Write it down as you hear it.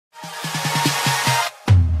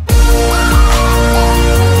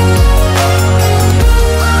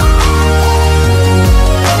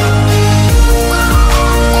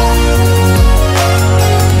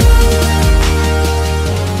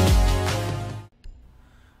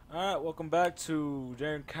welcome back to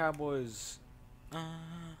Darren Cowboys.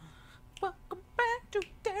 Welcome back to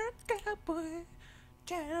Darren Cowboys.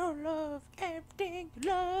 Channel love everything you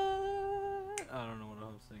love. I don't know what I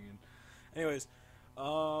was singing. Anyways,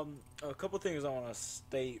 a couple things I want to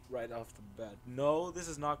state right off the bat. No, this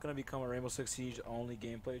is not going to become a Rainbow Six Siege only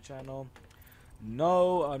gameplay channel.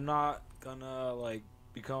 No, I'm not gonna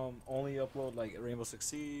become only upload Rainbow Six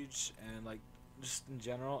Siege and just in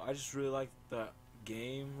general. I just really like the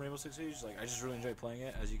game Rainbow Six Siege. I just really enjoy playing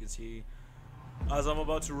it, as you can see as I'm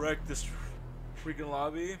about to wreck this freaking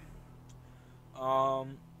lobby. I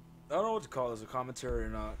don't know what to call this, a commentary or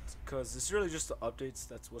not, because it's really just the updates.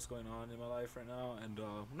 That's what's going on in my life right now, and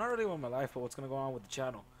not really with my life, but what's gonna go on with the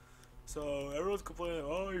channel. So everyone's complaining,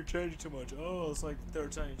 oh, you're changing too much. Oh, it's like the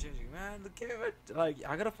third time you're changing. Man, look at it.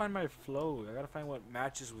 I gotta find my flow. I gotta find what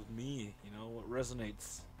matches with me, you know, what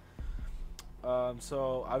resonates.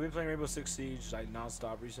 So I've been playing Rainbow Six Siege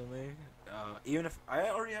non-stop recently. Even if I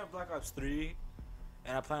already have Black Ops 3,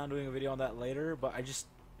 and I plan on doing a video on that later, but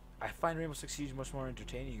I find Rainbow Six Siege much more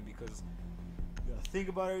entertaining because you gotta think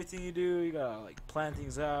about everything you do. You gotta plan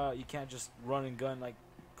things out. You can't just run and gun like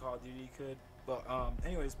Call of Duty could. But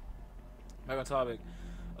anyways, back on topic.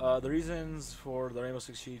 The reasons for the Rainbow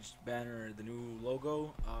Six Siege banner, the new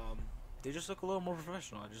logo, they just look a little more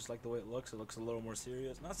professional. I just like the way it looks. It looks a little more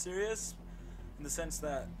serious. Not serious in the sense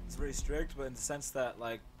that it's very strict, but in the sense that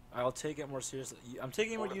I'll take it more seriously. I'm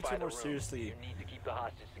taking what YouTube more seriously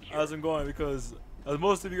as I'm going, because as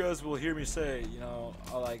most of you guys will hear me say, you know,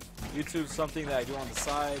 YouTube something that I do on the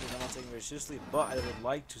side and I'm not taking it very seriously, but I would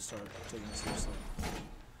like to start taking it seriously.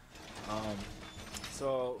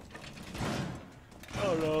 So I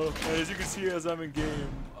don't know. As you can see, as I'm in game,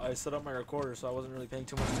 I set up my recorder, so I wasn't really paying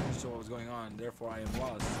too much attention to what was going on. Therefore, I am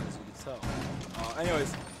lost, as you can tell.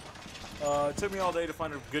 Anyways, it took me all day to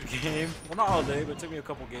find a good game. Well, not all day, but it took me a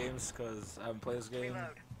couple games because I haven't played this game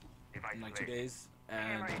in 2 days.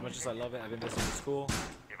 And as much as I love it, I've been missing school.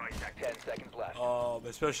 10 seconds left.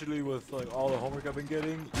 Especially with all the homework I've been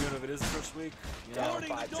getting, even if it is the first week. You know,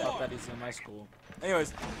 stuff that is in my school.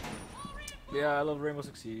 Anyways. Yeah, I love Rainbow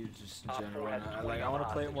Six Siege just in general. And I want to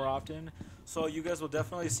play it more often, so you guys will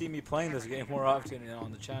definitely see me playing this game more often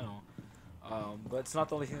on the channel. But it's not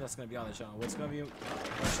the only thing that's going to be on the channel. What's going to be on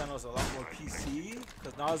the channel is a lot more PC,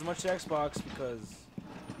 because not as much Xbox, because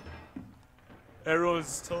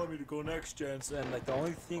everyone's telling me to go next gen, and the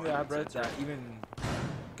only thing that I've read that even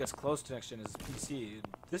gets close to next gen is PC.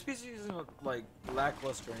 This PC isn't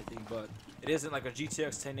lackluster or anything, but it isn't like a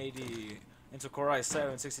GTX 1080. Intel Core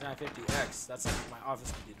i7 6950X. That's my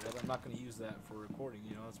office computer. I'm not going to use that for recording,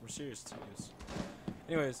 you know, it's more serious to use.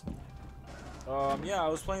 Anyways, yeah, I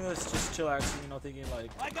was playing this just chillaxing, you know, thinking I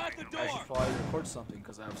should probably record something,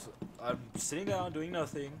 because I'm sitting down doing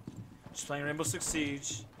nothing, just playing Rainbow Six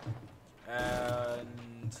Siege, and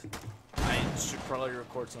I should probably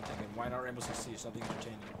record something, and why not Rainbow Six Siege, something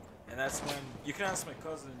entertaining. And that's when you can ask my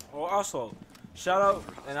cousin. Oh, also, shout out,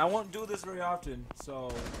 and I won't do this very often, so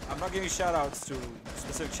I'm not giving shout outs to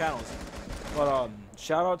specific channels, but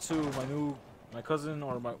shout out to my cousin,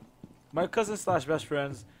 or my cousin slash best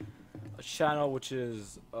friend's channel, which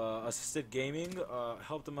is Assisted Gaming. I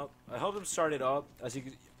helped him start it up,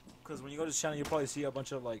 because when you go to his channel, you'll probably see a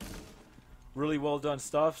bunch of really well done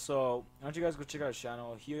stuff. So why don't you guys go check out his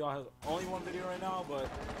channel. He has only one video right now, but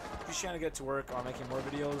he's trying to get to work on making more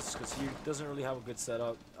videos, because he doesn't really have a good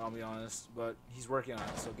setup, I'll be honest, but he's working on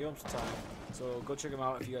it, so give him some time. So go check him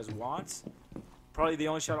out if you guys want. Probably the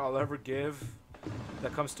only shout out I'll ever give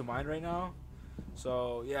that comes to mind right now.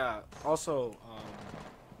 So yeah, also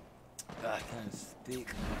I can't speak.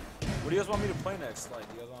 What do you guys want me to play next? Do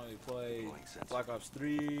you guys want me to play Black Ops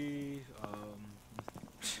 3?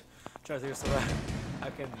 Trying to think of stuff I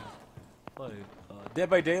can play. Dead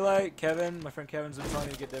by Daylight. Kevin, my friend Kevin's been telling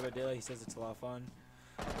me to get Dead by Daylight. He says it's a lot of fun.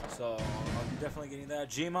 So I'm definitely getting that.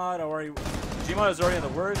 Gmod, Gmod is already in the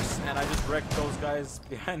works, and I just wrecked those guys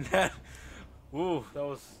behind that. Woo, that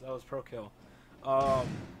was pro kill.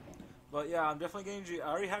 But yeah, I'm definitely getting I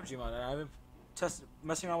already have Gmod, and I've been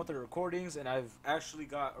messing around with the recordings, and I've actually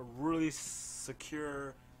got a really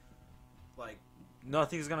secure,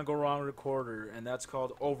 nothing's gonna go wrong recorder, and that's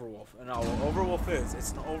called Overwolf. And now what Overwolf is,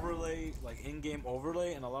 it's an overlay, in-game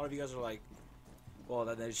overlay, and a lot of you guys are like, well,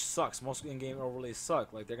 that just sucks. Most in-game overlays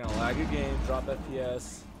suck. They're gonna lag your game, drop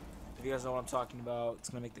FPS. If you guys know what I'm talking about, it's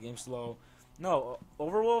gonna make the game slow. No,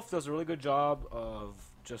 Overwolf does a really good job of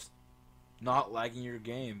just not lagging your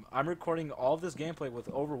game. I'm recording all of this gameplay with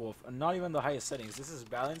Overwolf, and not even the highest settings. This is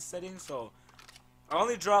balanced settings, so I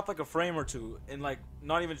only drop a frame or two, and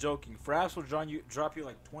not even joking. Fraps will drop you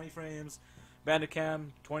 20 frames. Bandicam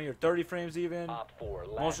 20 or 30 frames even. Op 4,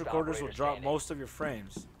 Most last recorders will operator drop standing. most of your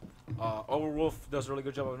frames. Overwolf does a really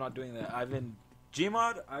good job of not doing that. I've been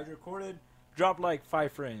Gmod, I recorded, dropped like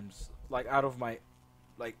 5 frames, like out of my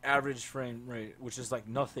like average frame rate, which is like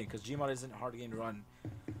nothing because Gmod isn't a hard game to run.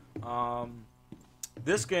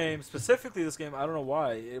 This game, specifically this game, I don't know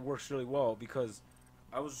why it works really well because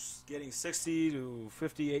I was getting 60 to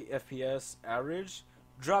 58 FPS average,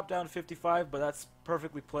 dropped down to 55, but that's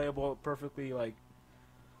perfectly playable, perfectly like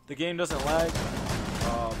the game doesn't lag.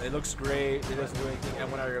 It looks great. It doesn't do anything.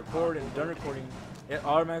 And when I record and done recording, it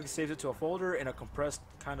automatically saves it to a folder in a compressed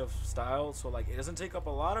kind of style. So like it doesn't take up a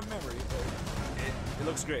lot of memory, but it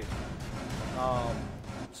looks great.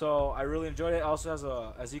 So I really enjoyed it. It also has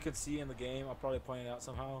a, as you can see in the game, I'll probably point it out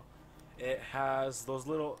somehow. It has those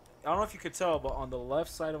little, I don't know if you could tell, but on the left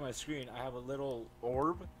side of my screen, I have a little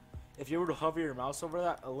orb. If you were to hover your mouse over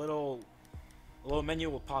that, a little menu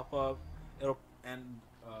will pop up.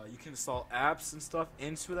 You can install apps and stuff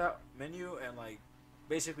into that menu and like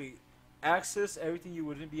basically access everything you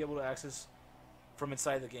wouldn't be able to access from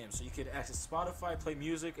inside the game. So you could access Spotify, play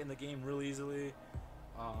music in the game really easily,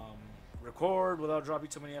 record without dropping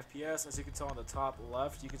too many FPS. As you can tell on the top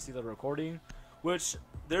left, you can see the recording, which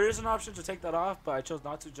there is an option to take that off, but I chose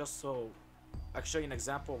not to just so I can show you an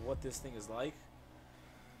example of what this thing is like.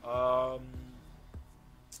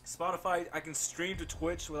 Spotify, I can stream to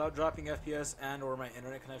Twitch without dropping FPS and or my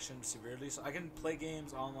internet connection severely, so I can play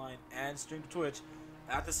games online and stream to Twitch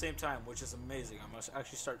at the same time, which is amazing. I'm going to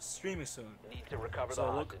actually start streaming soon. Need to recover So the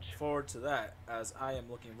I look hostage. forward to that, as I am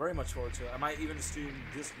looking very much forward to it. I might even stream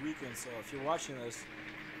this weekend, so if you're watching this,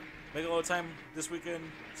 make a little time this weekend,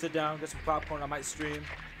 sit down, get some popcorn, I might stream.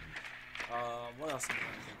 What else am I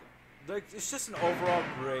thinking? Like, it's just an overall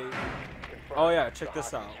great... Oh yeah, check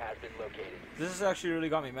this out. Has been located. This has actually really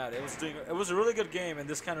got me mad. It was a really good game, and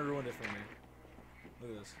this kind of ruined it for me.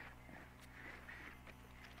 Look at this.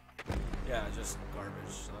 Yeah, just garbage.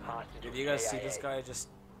 So, if you guys see this guy, just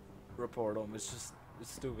report him. It's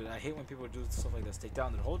stupid. I hate when people do stuff like this. Take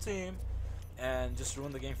down their whole team and just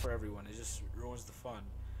ruin the game for everyone. It just ruins the fun.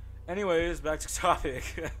 Anyways, back to topic.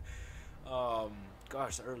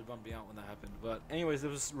 Gosh, that really bummed me out when that happened. But anyways, it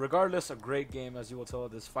was regardless a great game, as you will tell.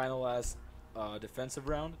 This final last defensive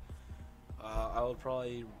round, I would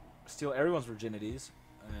probably steal everyone's virginities,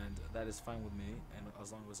 and that is fine with me, and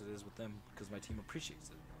as long as it is with them, because my team appreciates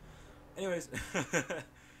it. Anyways,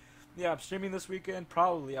 yeah, I'm streaming this weekend.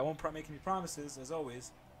 Probably, I won't make any promises as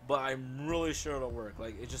always, but I'm really sure it'll work.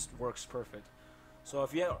 Like, it just works perfect. So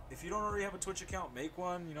if you don't already have a Twitch account, make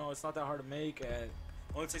one. You know, it's not that hard to make, and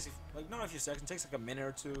only takes like not a few seconds. It takes like a minute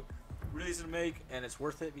or two. Really easy to make, and it's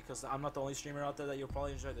worth it because I'm not the only streamer out there that you'll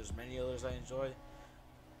probably enjoy. There's many others I enjoy.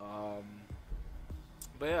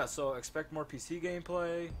 But yeah, so expect more PC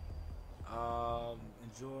gameplay.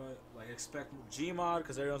 Expect Gmod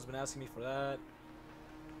because everyone's been asking me for that.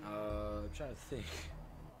 I'm trying to think.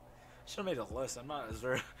 I should have made a list. I'm not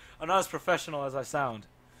as professional as I sound,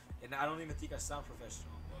 and I don't even think I sound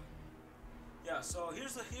professional. But yeah, so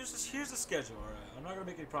here's the schedule. All right, I'm not gonna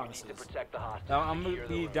make any promises. Need to protect the hostage. Now, I'm Secure gonna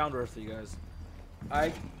the be room. down to earth for you guys.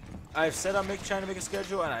 I've said I'm trying to make a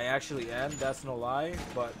schedule, and I actually am. That's no lie.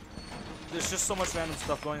 But there's just so much random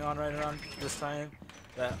stuff going on right around this time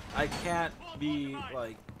that I can't be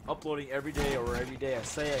like uploading every day or every day I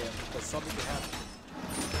say I am because something can happen.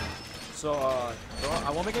 So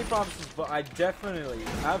I won't make any promises, but I definitely,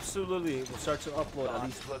 absolutely will start to upload at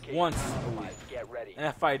least once a week. Get ready. And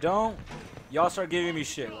if I don't, y'all start giving me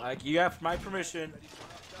shit. Like, you have my permission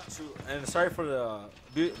to, and sorry for the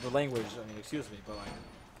language, I mean, excuse me, but like,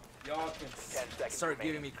 y'all can 10 seconds start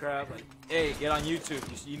remaining. giving me crap. Like, hey, get on YouTube.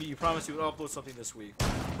 You promised you would upload something this week.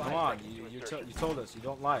 Come on, you told us. You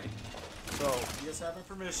don't lie. So, you guys have my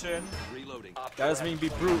permission. Reloading. Op That doesn't 4 mean be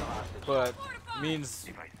has brute, the hostage. but means,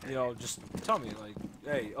 you know, just tell me, like,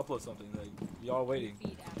 hey, upload something. Like, y'all waiting.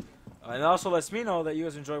 And it also lets me know that you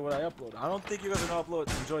guys enjoy what I upload. I don't think you guys are gonna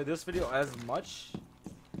enjoy this video as much,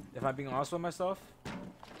 if I'm being honest with myself.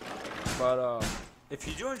 But if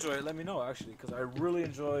you do enjoy it, let me know actually, because I really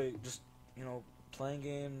enjoy just, you know, playing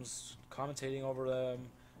games, commentating over them,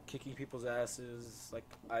 kicking people's asses like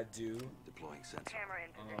I do. Deploying sensor.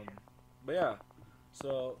 But yeah,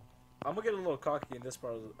 so I'm gonna get a little cocky in this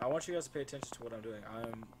part. I want you guys to pay attention to what I'm doing.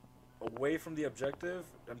 I'm away from the objective.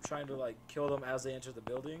 I'm trying to like kill them as they enter the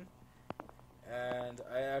building, and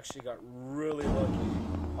I actually got really lucky.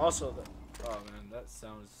 Also, oh man, that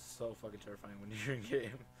sounds so fucking terrifying when you're in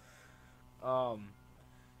game.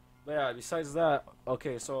 But yeah, besides that,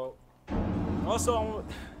 okay, so also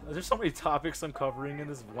there's so many topics I'm covering in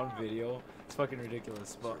this one video. It's fucking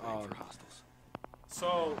ridiculous. But For hostiles.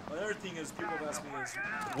 So another thing is people have asked me is,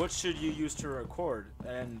 what should you use to record?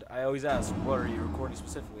 And I always ask, what are you recording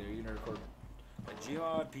specifically? Are you gonna record like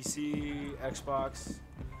Gmod, PC, Xbox?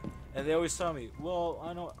 And they always tell me, well,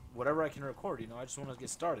 I know whatever I can record. You know, I just want to get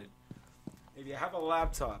started. If you have a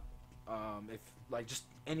laptop, if like just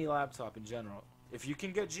any laptop in general, if you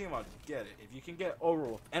can get Gmod, get it. If you can get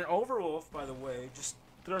Overwolf, and Overwolf, by the way, just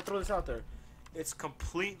throw this out there, it's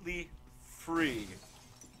completely free.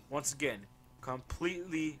 Once again,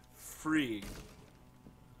 completely free.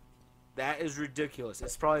 That is ridiculous.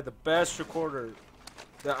 It's probably the best recorder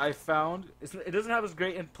that I found. It doesn't have as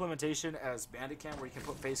great implementation as Bandicam, where you can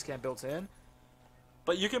put Facecam built in,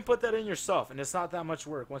 but you can put that in yourself, and it's not that much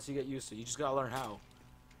work once you get used to it. You just gotta learn how.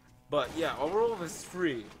 But yeah, Overwolf is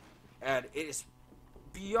free, and it is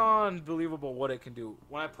beyond believable what it can do.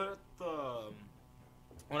 When I put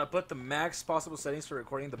the max possible settings for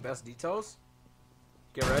recording the best details,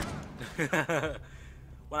 get ready.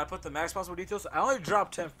 When I put the max possible details, I only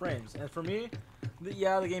dropped 10 frames, and for me, the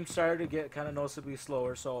game started to get kind of noticeably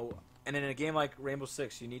slower. So, and in a game like Rainbow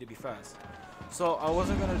Six, you need to be fast. So I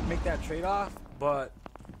wasn't gonna make that trade-off, but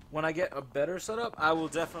when I get a better setup, I will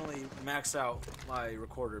definitely max out my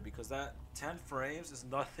recorder, because that 10 frames is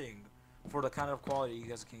nothing for the kind of quality you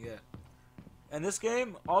guys can get. And this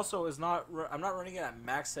game also is not. I'm not running it at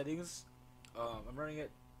max settings. I'm running it,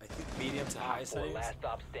 I think, medium to high settings. Last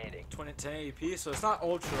stop standing. 1080p, so it's not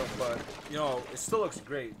ultra, but you know, it still looks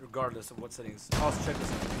great regardless of what settings. I'll check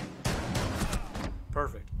this out.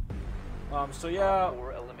 Perfect. So yeah,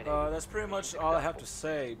 that's pretty much all I have to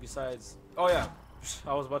say. Besides, oh yeah,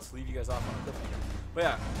 I was about to leave you guys off on a cliffhanger. But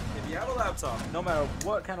yeah, if you have a laptop, no matter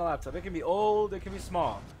what kind of laptop, it can be old, it can be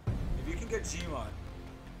small. If you can get Gmod,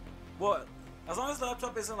 well, as long as the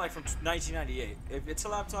laptop isn't like from 1998, if it's a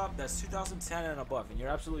laptop that's 2010 and above, and you're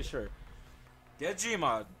absolutely sure, get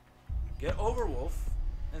Gmod, get Overwolf,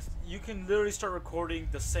 and you can literally start recording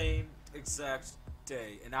the same exact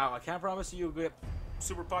day. And now I can't promise you'll get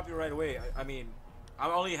super popular right away. I mean, I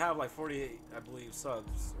only have like 48, I believe,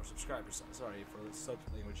 subs or subscribers. Sorry for the sub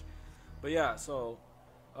language, but yeah. So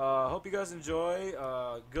hope you guys enjoy.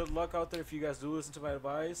 Good luck out there if you guys do listen to my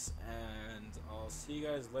advice, and I'll see you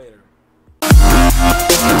guys later.